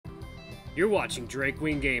You're watching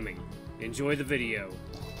Drakewing Gaming. Enjoy the video.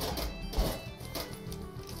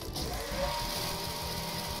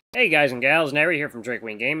 Hey guys and gals, Nary here from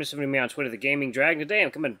Drakewing Gaming. Somebody me on Twitter, The Gaming Dragon. Today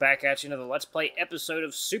I'm coming back at you another Let's Play episode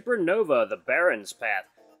of Supernova, The Baron's Path.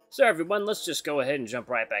 So everyone, let's just go ahead and jump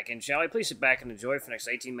right back in, shall we? Please sit back and enjoy for the next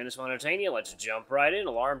 18 minutes while I entertain you. Let's jump right in.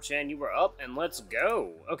 Alarm Chan, you were up, and let's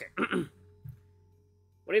go. Okay.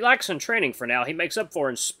 What he lacks in training for now, he makes up for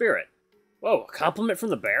in spirit. Whoa, a compliment from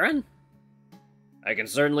the Baron? I can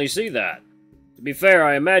certainly see that. To be fair,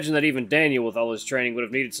 I imagine that even Daniel, with all his training, would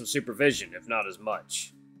have needed some supervision, if not as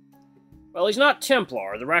much. Well, he's not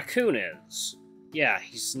Templar, the raccoon is. Yeah,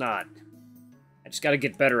 he's not. I just gotta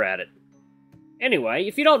get better at it. Anyway,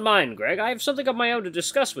 if you don't mind, Greg, I have something of my own to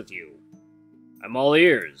discuss with you. I'm all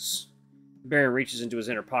ears. Baron reaches into his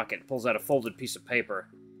inner pocket and pulls out a folded piece of paper.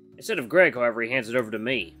 Instead of Greg, however, he hands it over to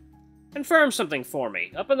me. Confirm something for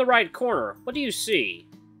me. Up in the right corner, what do you see?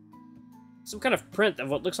 Some kind of print of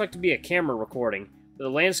what looks like to be a camera recording, with a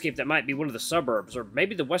landscape that might be one of the suburbs, or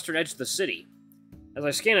maybe the western edge of the city. As I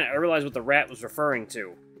scan it, I realize what the rat was referring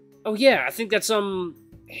to. Oh yeah, I think that's,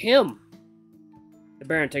 him. The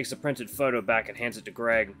Baron takes the printed photo back and hands it to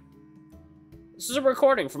Greg. This is a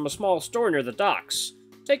recording from a small store near the docks,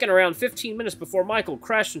 taken around 15 minutes before Michael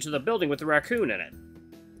crashed into the building with the raccoon in it.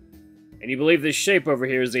 And you believe this shape over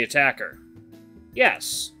here is the attacker?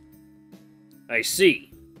 Yes. I see.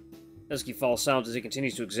 Husky falls silent as he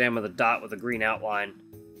continues to examine the dot with a green outline.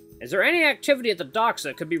 Is there any activity at the docks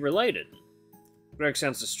that could be related? Greg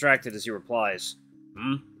sounds distracted as he replies.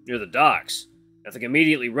 Near the docks? Nothing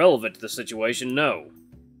immediately relevant to the situation, no.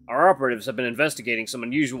 Our operatives have been investigating some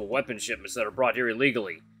unusual weapon shipments that are brought here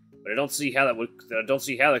illegally, but I don't see how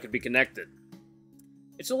that could be connected.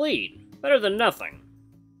 It's a lead. Better than nothing.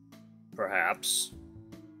 Perhaps.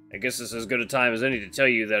 I guess this is as good a time as any to tell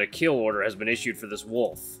you that a kill order has been issued for this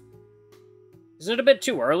wolf. Isn't it a bit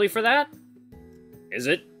too early for that? Is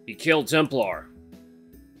it? He killed Templar.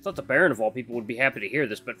 I thought the Baron of all people would be happy to hear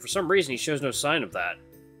this, but for some reason he shows no sign of that.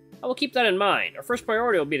 I will keep that in mind. Our first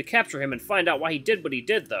priority will be to capture him and find out why he did what he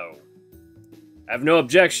did, though. I have no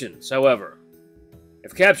objections, however.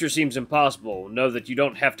 If capture seems impossible, know that you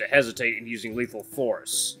don't have to hesitate in using lethal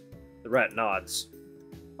force. The rat nods.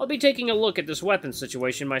 I'll be taking a look at this weapon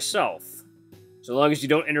situation myself, so long as you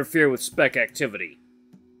don't interfere with spec activity.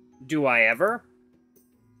 Do I ever?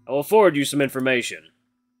 I will forward you some information.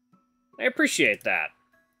 I appreciate that.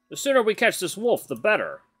 The sooner we catch this wolf, the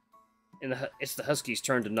better. It's the Husky's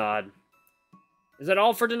turn to nod. Is that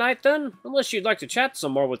all for tonight, then? Unless you'd like to chat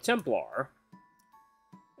some more with Templar.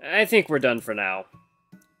 I think we're done for now.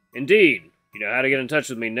 Indeed. You know how to get in touch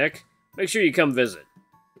with me, Nick. Make sure you come visit.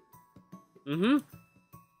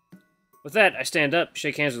 With that, I stand up,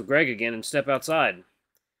 shake hands with Greg again, and step outside.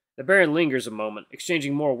 The Baron lingers a moment,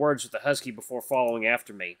 exchanging more words with the Husky before following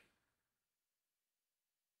after me.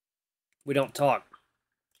 We don't talk.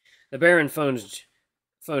 The Baron phones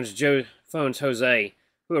Jose,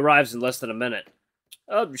 who arrives in less than a minute.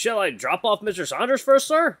 Shall I drop off Mr. Saunders first,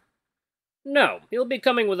 sir? No, he'll be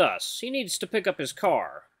coming with us. He needs to pick up his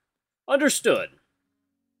car. Understood.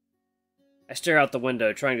 I stare out the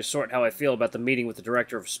window, trying to sort how I feel about the meeting with the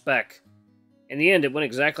director of Spec. In the end, it went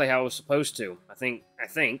exactly how I was supposed to. I think.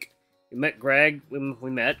 We met Greg,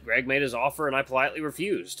 Greg made his offer, and I politely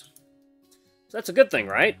refused. So that's a good thing,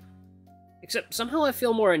 right? Except, somehow I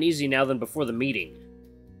feel more uneasy now than before the meeting.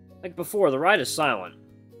 Like before, the ride is silent.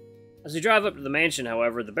 As we drive up to the mansion,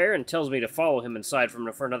 however, the Baron tells me to follow him inside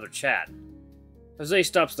for another chat. Jose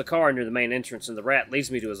stops the car near the main entrance, and the rat leads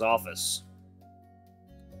me to his office.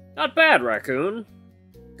 Not bad, Raccoon.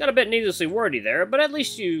 Got a bit needlessly wordy there, but at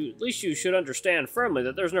least you should understand firmly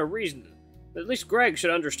that there's no reason. At least Greg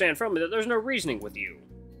should understand firmly that there's no reasoning with you.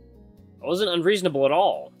 I wasn't unreasonable at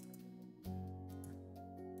all.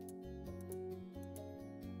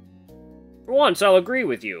 For once, I'll agree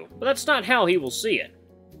with you, but that's not how he will see it.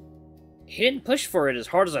 He didn't push for it as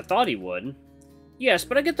hard as I thought he would. Yes,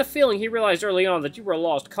 but I get the feeling he realized early on that you were a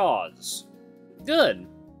lost cause. Good.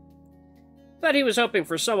 Bet he was hoping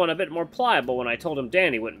for someone a bit more pliable when I told him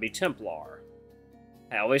Danny wouldn't be Templar.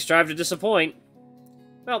 I always strive to disappoint.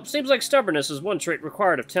 Well, seems like stubbornness is one trait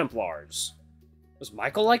required of Templars. Was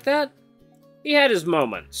Michael like that? He had his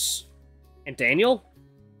moments. And Daniel?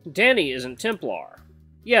 Danny isn't Templar.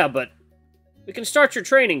 Yeah, but we can start your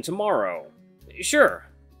training tomorrow. Sure.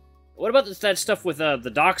 What about that stuff with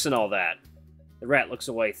the docks and all that? The rat looks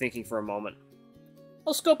away, thinking for a moment.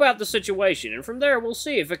 I'll scope out the situation, and from there we'll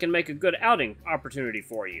see if it can make a good outing opportunity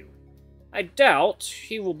for you. I doubt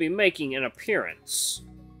he will be making an appearance.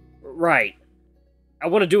 Right. I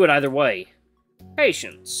want to do it either way.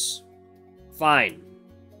 Patience. Fine.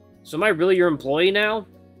 So am I really your employee now?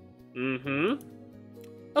 Mm-hmm.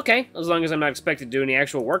 Okay, as long as I'm not expected to do any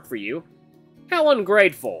actual work for you. How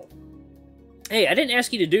ungrateful. Hey, I didn't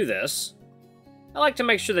ask you to do this. I like to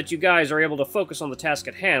make sure that you guys are able to focus on the task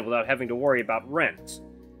at hand without having to worry about rent.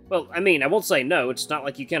 Well, I mean, I won't say no, it's not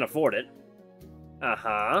like you can't afford it.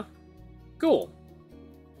 Uh-huh. Cool.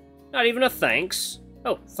 Not even a thanks.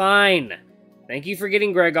 Oh, fine. Thank you for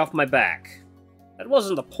getting Greg off my back. That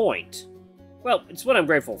wasn't the point. Well, it's what I'm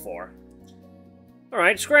grateful for.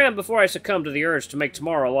 Alright, scram before I succumb to the urge to make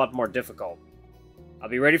tomorrow a lot more difficult. I'll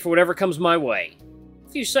be ready for whatever comes my way.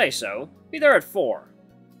 If you say so, be there at 4.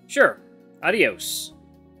 Sure. Adios.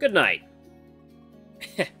 Good night.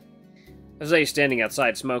 Jose's standing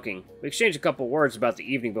outside smoking. We exchange a couple words about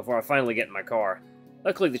the evening before I finally get in my car.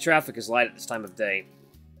 Luckily, the traffic is light at this time of day.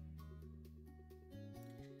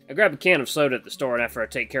 I grab a can of soda at the store after I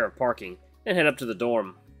take care of parking, and head up to the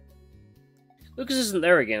dorm. Lucas isn't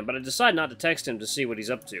there again, but I decide not to text him to see what he's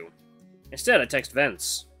up to. Instead, I text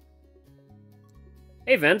Vince.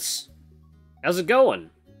 Hey, Vince. How's it going?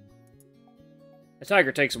 The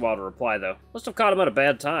tiger takes a while to reply, though. Must have caught him at a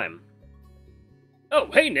bad time. Oh,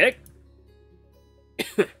 hey, Nick!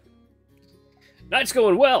 Night's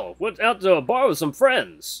going well. Went out to a bar with some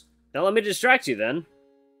friends. Now let me distract you, then.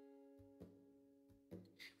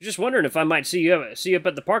 Just wondering if I might see you up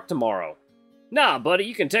at the park tomorrow. Nah, buddy,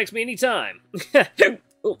 you can text me anytime.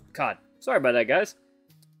 Oh, God. Sorry about that, guys.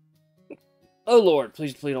 Oh, Lord.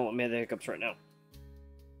 Please don't let me have the hiccups right now.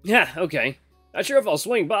 Yeah, okay. Not sure if I'll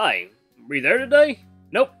swing by. Were you there today?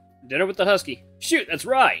 Nope. Dinner with the Husky. Shoot, that's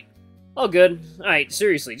right. All good. Alright,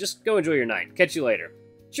 seriously, just go enjoy your night. Catch you later.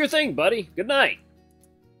 Sure thing, buddy. Good night.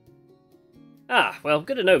 Ah, well,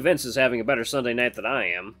 good to know Vince is having a better Sunday night than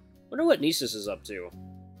I am. Wonder what Nisus is up to.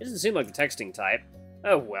 He doesn't seem like the texting type.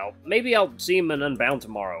 Oh well, maybe I'll see him in Unbound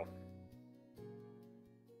tomorrow.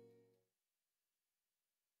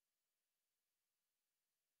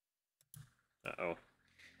 Uh-oh.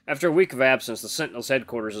 After a week of absence, the Sentinel's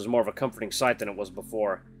headquarters is more of a comforting sight than it was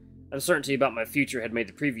before. Uncertainty about my future had made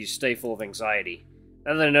the previous stay full of anxiety.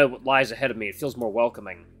 Now that I know what lies ahead of me, it feels more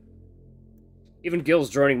welcoming. Even Gil's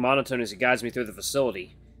droning monotone as he guides me through the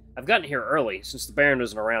facility. I've gotten here early. Since the Baron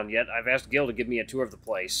isn't around yet, I've asked Gil to give me a tour of the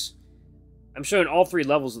place. I'm shown all 3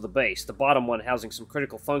 levels of the base, the bottom one housing some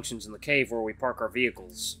critical functions in the cave where we park our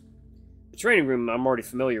vehicles. The training room I'm already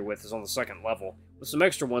familiar with is on the 2nd level, with some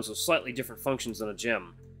extra ones with slightly different functions than a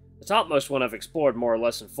gym. The topmost one I've explored more or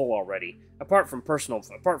less in full already, apart from personal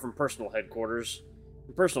headquarters,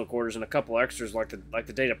 and personal quarters, and a couple extras like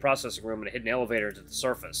the data processing room and a hidden elevator to the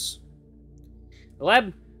surface. The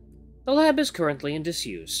lab is currently in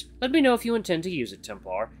disuse. Let me know if you intend to use it,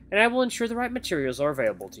 Templar, and I will ensure the right materials are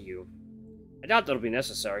available to you. I doubt that'll be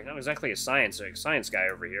necessary. Not exactly a science guy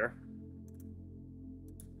over here.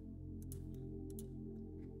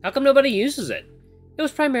 How come nobody uses it? It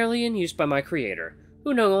was primarily in use by my creator,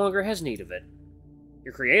 who no longer has need of it.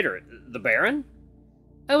 Your creator? The Baron?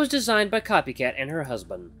 I was designed by Copycat and her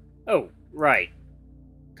husband. Oh, right.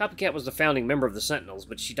 Copycat was the founding member of the Sentinels,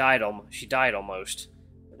 but she died almost.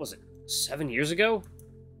 What was it, 7 years ago?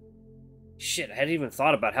 Shit, I hadn't even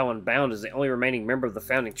thought about how Unbound is the only remaining member of the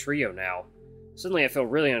founding trio now. Suddenly I feel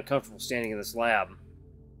really uncomfortable standing in this lab.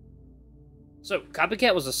 So,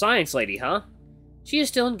 Copycat was a science lady, huh? She is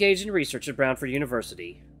still engaged in research at Brownford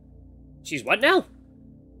University. She's what now?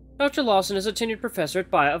 Dr. Lawson is a tenured professor of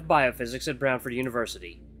biophysics at Brownford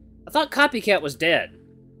University. I thought Copycat was dead.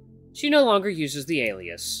 She no longer uses the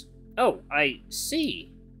alias. Oh, I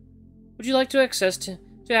see. Would you like to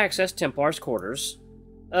access Templar's quarters?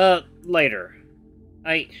 Later.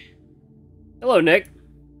 Hello, Nick.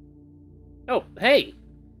 Oh, hey.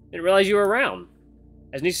 Didn't realize you were around.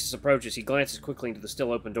 As Nisus approaches, he glances quickly into the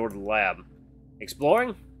still open door to the lab.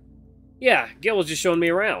 Exploring? Yeah, Gil was just showing me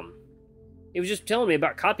around. He was just telling me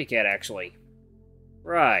about Copycat, actually.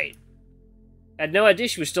 Right. I had no idea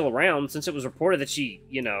she was still around, since it was reported that she,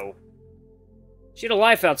 she had a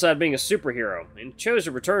life outside being a superhero, and chose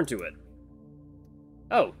to return to it.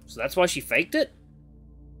 Oh, so that's why she faked it?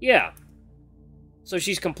 Yeah. So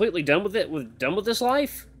she's completely done with it, done with this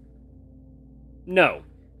life? No.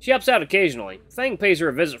 She helps out occasionally. Fang pays her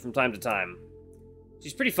a visit from time to time.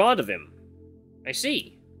 She's pretty fond of him. I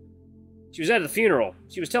see. She was at the funeral.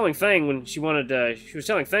 She was telling Fang she wanted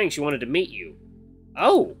to meet you.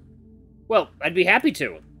 Oh. Well, I'd be happy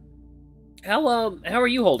to. How are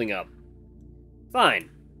you holding up? Fine.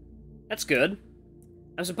 That's good.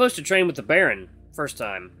 I'm supposed to train with the Baron, first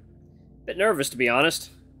time. Bit nervous, to be honest.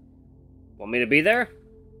 Want me to be there?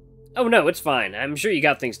 Oh no, it's fine. I'm sure you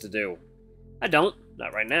got things to do. I don't.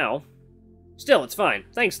 Not right now. Still, it's fine.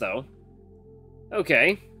 Thanks, though.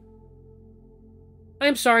 Okay. I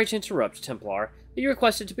am sorry to interrupt, Templar, but you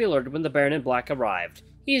requested to be alerted when the Baron in Black arrived.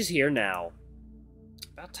 He is here now.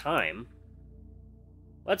 About time.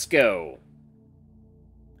 Let's go.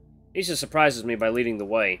 Nisha surprises me by leading the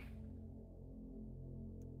way.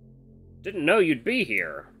 Didn't know you'd be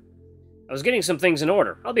here. I was getting some things in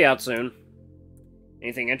order. I'll be out soon.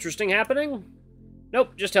 Anything interesting happening?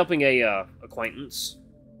 Nope, just helping a, acquaintance.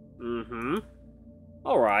 Mm-hmm.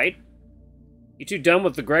 Alright. You two done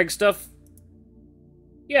with the Greg stuff?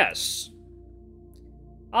 Yes.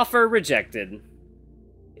 Offer rejected.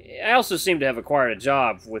 I also seem to have acquired a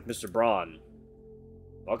job with Mr. Braun.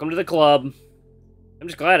 Welcome to the club. I'm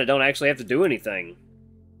just glad I don't actually have to do anything.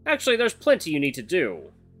 Actually, there's plenty you need to do.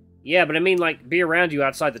 Yeah, but I mean, like, be around you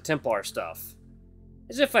outside the Templar stuff.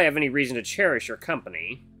 As if I have any reason to cherish your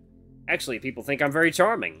company. Actually, people think I'm very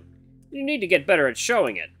charming. You need to get better at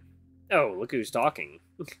showing it. Oh, look who's talking.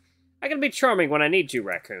 I can be charming when I need to,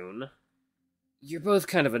 Raccoon. You're both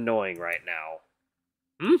kind of annoying right now.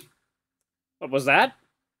 Hmm? What was that?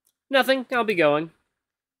 Nothing, I'll be going.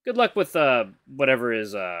 Good luck with, whatever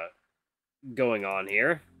is, going on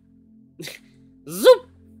here. Zoop!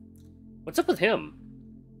 What's up with him?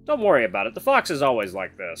 Don't worry about it, the fox is always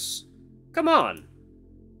like this. Come on!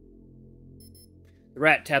 The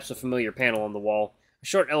rat taps a familiar panel on the wall. A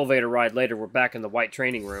short elevator ride later, we're back in the white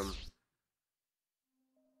training room.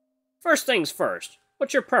 First things first,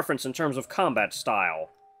 what's your preference in terms of combat style?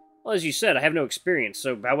 Well, as you said, I have no experience,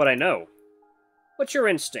 so how would I know? What's your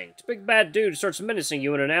instinct? Big bad dude starts menacing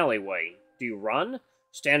you in an alleyway. Do you run?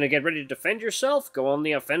 Stand and get ready to defend yourself? Go on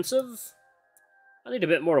the offensive? I need a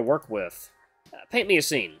bit more to work with. Paint me a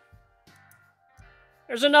scene.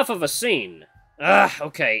 There's enough of a scene.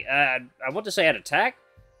 Okay, I want to say I'd attack?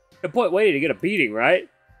 No point waiting to get a beating, right?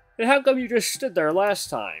 And how come you just stood there last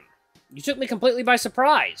time? You took me completely by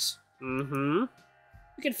surprise. Mm-hmm.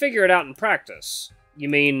 We can figure it out in practice. You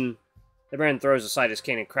mean... The Baron throws aside his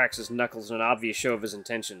cane and cracks his knuckles in an obvious show of his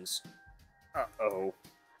intentions. Uh-oh.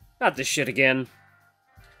 Not this shit again.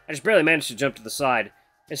 I just barely managed to jump to the side,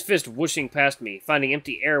 his fist whooshing past me, finding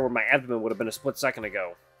empty air where my abdomen would have been a split second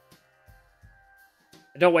ago.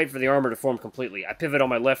 I don't wait for the armor to form completely. I pivot on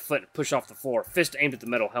my left foot and push off the floor, fist aimed at the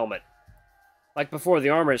metal helmet. Like before, the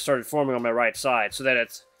armor has started forming on my right side, so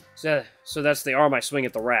that's the arm I swing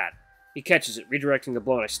at the rat. He catches it, redirecting the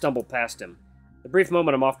blow, and I stumble past him. The brief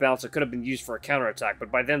moment I'm off balance, it could have been used for a counterattack,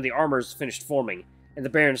 but by then the armor is finished forming, and the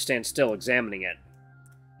Baron stands still, examining it.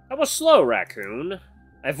 That was slow, Raccoon.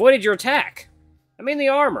 I avoided your attack. I mean the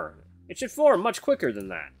armor. It should form much quicker than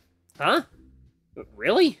that. Huh?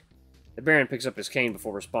 Really? The Baron picks up his cane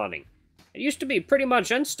before responding. It used to be pretty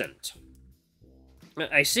much instant.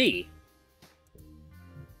 I see.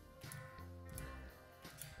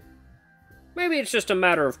 Maybe it's just a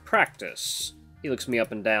matter of practice. He looks me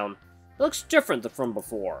up and down. It looks different than from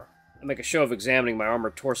before. I make a show of examining my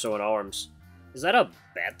armored torso and arms. Is that a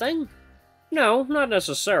bad thing? No, not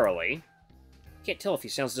necessarily. Can't tell if he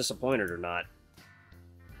sounds disappointed or not.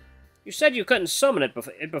 You said you couldn't summon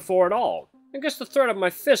it before at all. I guess the threat of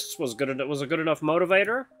my fists was a good enough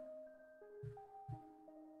motivator?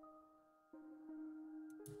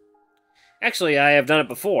 Actually, I have done it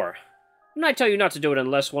before. Didn't I tell you not to do it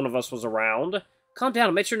unless one of us was around? Calm down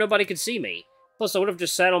and make sure nobody could see me. Plus, I would have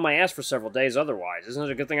just sat on my ass for several days otherwise. Isn't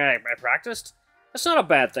it a good thing I practiced? That's not a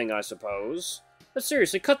bad thing, I suppose. But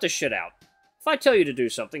seriously, cut this shit out. If I tell you to do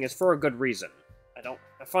something, it's for a good reason.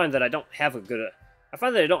 I find that I don't have a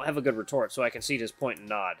good retort, so I concede his point and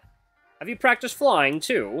nod. Have you practiced flying,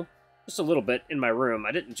 too? Just a little bit, in my room.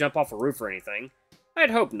 I didn't jump off a roof or anything. I'd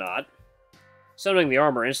hope not. Summoning the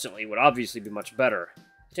armor instantly would obviously be much better.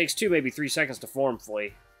 It takes 2, maybe 3 seconds to form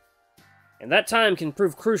fully. And that time can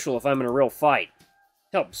prove crucial if I'm in a real fight.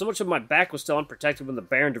 Hell, so much of my back was still unprotected when the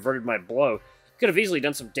Baron diverted my blow. He could have easily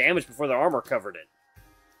done some damage before the armor covered it.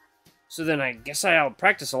 So then I guess I'll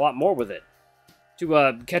practice a lot more with it.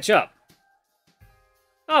 To, catch up.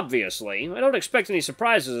 Obviously, I don't expect any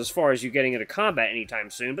surprises as far as you getting into combat anytime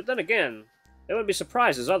soon, but then again, there would be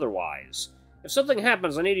surprises otherwise. If something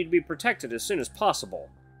happens, I need you to be protected as soon as possible.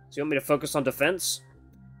 So you want me to focus on defense?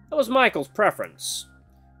 That was Michael's preference.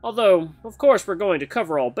 Although, of course, we're going to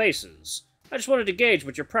cover all bases. I just wanted to gauge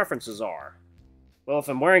what your preferences are. Well, if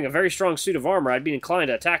I'm wearing a very strong suit of armor, I'd be inclined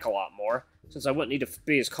to attack a lot more, since I wouldn't need to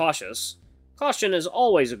be as cautious. Caution is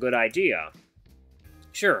always a good idea.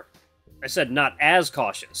 Sure. I said not as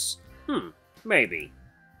cautious. Maybe.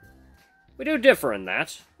 We do differ in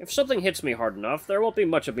that. If something hits me hard enough, there won't be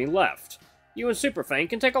much of me left. You and Superfang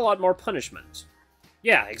can take a lot more punishment.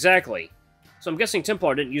 Yeah, exactly. So I'm guessing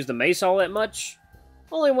Templar didn't use the mace all that much?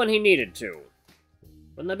 Only when he needed to.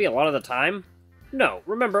 Wouldn't that be a lot of the time? No,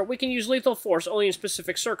 remember, we can use lethal force only in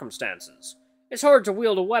specific circumstances. It's hard to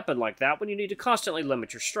wield a weapon like that when you need to constantly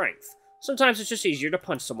limit your strength. Sometimes it's just easier to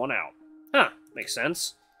punch someone out. Huh, makes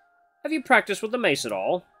sense. Have you practiced with the mace at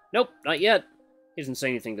all? Nope, not yet. He doesn't say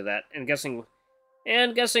anything to that, and guessing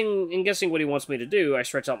what he wants me to do, I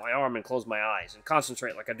stretch out my arm and close my eyes, and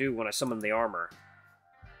concentrate like I do when I summon the armor.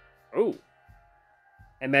 Ooh.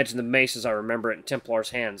 I imagine the mace as I remember it in Templar's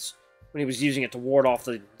hands, when he was using it to ward off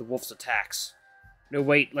the wolf's attacks. No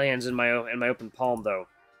weight lands in my open palm, though.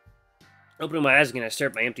 Opening my eyes again, I stare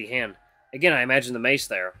at my empty hand. Again, I imagine the mace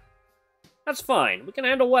there. That's fine. We can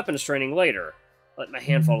handle weapons training later. I let my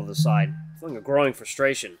hand fall to the side, feeling a growing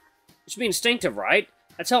frustration. It should be instinctive, right?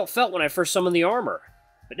 That's how it felt when I first summoned the armor.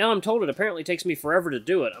 But now I'm told it apparently takes me forever to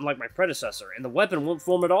do it, unlike my predecessor, and the weapon won't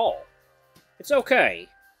form at all. It's okay,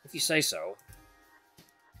 if you say so.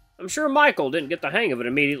 I'm sure Michael didn't get the hang of it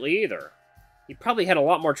immediately either. He probably had a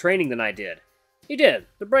lot more training than I did. He did.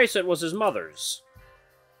 The bracelet was his mother's.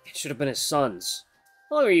 It should have been his son's.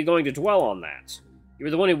 How long are you going to dwell on that? You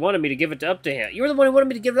were the one who wanted me to give it up to him. You were the one who wanted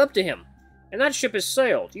me to give it up to him. And that ship has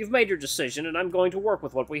sailed. You've made your decision, and I'm going to work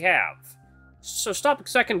with what we have. So stop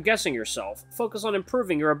second-guessing yourself. Focus on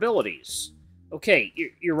improving your abilities. Okay,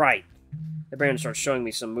 you're right. The Baron starts showing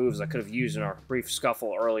me some moves I could have used in our brief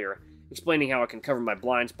scuffle earlier, explaining how I can cover my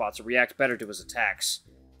blind spots and react better to his attacks.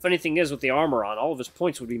 Funny thing is, with the armor on, all of his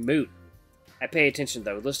points would be moot. I pay attention,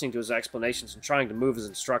 though, listening to his explanations and trying to move as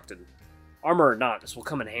instructed. Armor or not, this will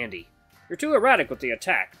come in handy. You're too erratic with the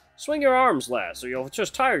attack. Swing your arms less, or you'll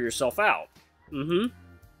just tire yourself out.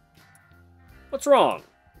 What's wrong?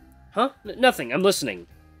 Huh? Nothing, I'm listening.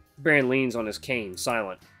 The Baron leans on his cane,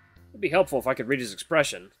 silent. It'd be helpful if I could read his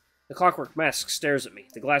expression. The clockwork mask stares at me,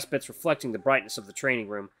 the glass bits reflecting the brightness of the training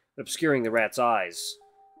room, but obscuring the rat's eyes.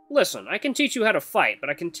 Listen, I can teach you how to fight, but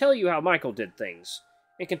I can tell you how Michael did things.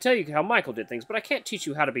 I can tell you how Michael did things, but I can't teach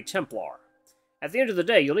you how to be Templar. At the end of the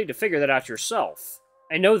day, you'll need to figure that out yourself.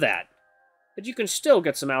 I know that. But you can still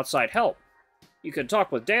get some outside help. You could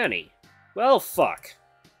talk with Danny. Well, fuck.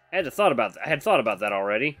 I had thought about that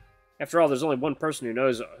already. After all, there's only one person who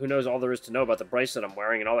knows all there is to know about the bracelet I'm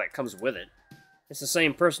wearing and all that comes with it. It's the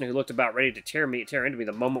same person who looked about ready to tear into me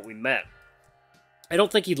the moment we met. I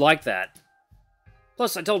don't think he'd like that.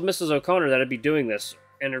 Plus, I told Mrs. O'Connor that I'd be doing this,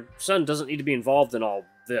 and her son doesn't need to be involved in all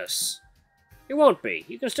this. He won't be.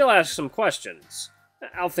 You can still ask some questions.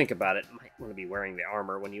 I'll think about it. Might want to be wearing the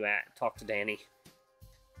armor when you talk to Danny.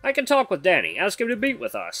 I can talk with Danny. Ask him to beat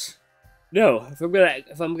with us. No, if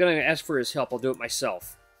I'm gonna ask for his help, I'll do it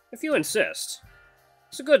myself. If you insist.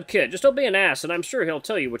 He's a good kid. Just don't be an ass, and I'm sure he'll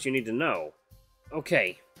tell you what you need to know.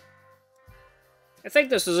 Okay. I think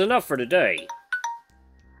this is enough for today.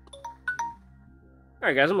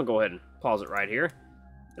 Alright guys, I'm gonna go ahead and pause it right here.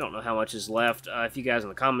 I don't know how much is left. If you guys in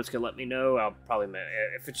the comments can let me know, I'll probably...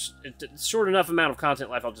 If it's short enough amount of content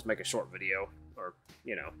left, I'll just make a short video. Or,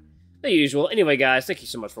 you know, the usual. Anyway guys, thank you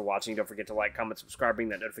so much for watching. Don't forget to like, comment, subscribe, ring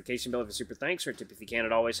that notification bell if it's super thanks, or a tip if you can,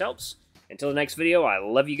 it always helps. Until the next video, I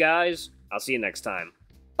love you guys. I'll see you next time.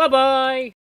 Bye-bye!